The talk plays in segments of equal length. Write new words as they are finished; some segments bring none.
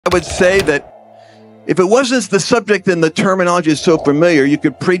would say that if it wasn't the subject and the terminology is so familiar, you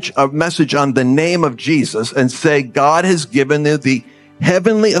could preach a message on the name of Jesus and say, God has given you the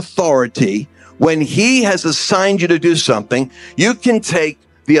heavenly authority. When he has assigned you to do something, you can take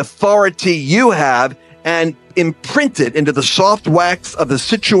the authority you have and imprint it into the soft wax of the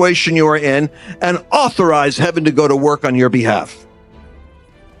situation you are in and authorize heaven to go to work on your behalf.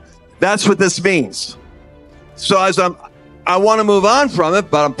 That's what this means. So as I want to move on from it,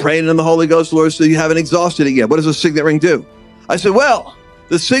 but I'm praying in the Holy Ghost, Lord, so you haven't exhausted it yet. What does a signet ring do? I said, well,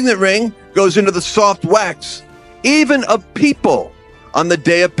 the signet ring goes into the soft wax, even of people. On the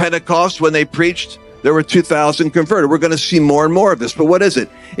day of Pentecost, when they preached, there were 2,000 converted. We're going to see more and more of this. But what is it?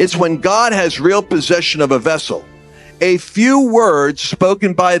 It's when God has real possession of a vessel. A few words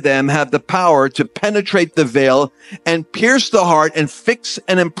spoken by them have the power to penetrate the veil and pierce the heart and fix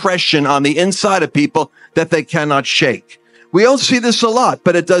an impression on the inside of people that they cannot shake. We don't see this a lot,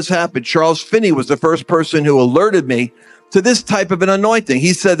 but it does happen. Charles Finney was the first person who alerted me to this type of an anointing.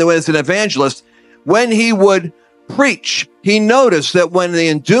 He said that as an evangelist, when he would preach, he noticed that when the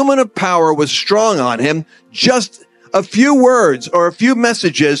endowment of power was strong on him, just a few words or a few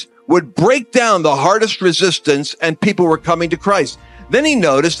messages would break down the hardest resistance and people were coming to Christ. Then he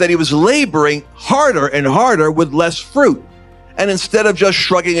noticed that he was laboring harder and harder with less fruit. And instead of just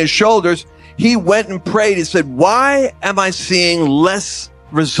shrugging his shoulders, he went and prayed. He said, why am I seeing less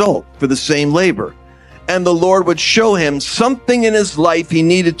result for the same labor? And the Lord would show him something in his life he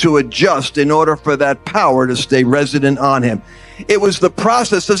needed to adjust in order for that power to stay resident on him. It was the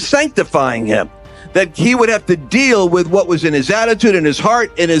process of sanctifying him, that he would have to deal with what was in his attitude, in his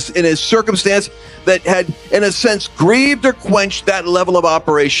heart, in his circumstance that had, in a sense, grieved or quenched that level of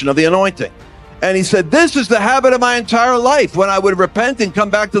operation of the anointing. And he said, this is the habit of my entire life. When I would repent and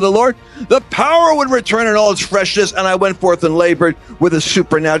come back to the Lord, the power would return in all its freshness, and I went forth and labored with a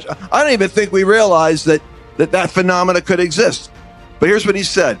supernatural. I don't even think we realized that phenomena could exist. But here's what he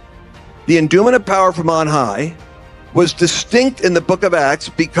said. The endowment of power from on high was distinct in the book of Acts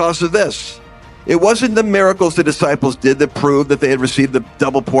because of this. It wasn't the miracles the disciples did that proved that they had received the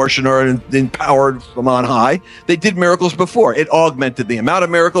double portion or empowered from on high. They did miracles before. It augmented the amount of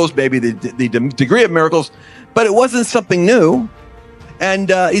miracles, maybe the degree of miracles, but it wasn't something new.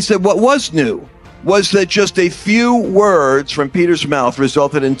 And he said what was new was that just a few words from Peter's mouth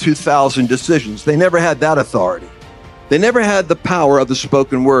resulted in 2,000 decisions. They never had that authority. They never had the power of the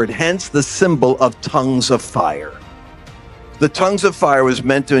spoken word, hence the symbol of tongues of fire. The tongues of fire was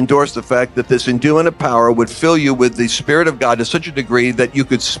meant to endorse the fact that this endowment of power would fill you with the Spirit of God to such a degree that you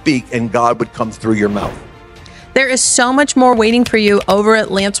could speak and God would come through your mouth. There is so much more waiting for you over at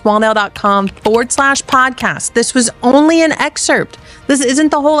lancewallnell.com/podcast. This was only an excerpt. This isn't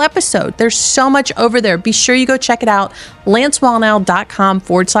the whole episode. There's so much over there. Be sure you go check it out.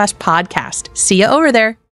 lancewallnell.com/podcast. See you over there.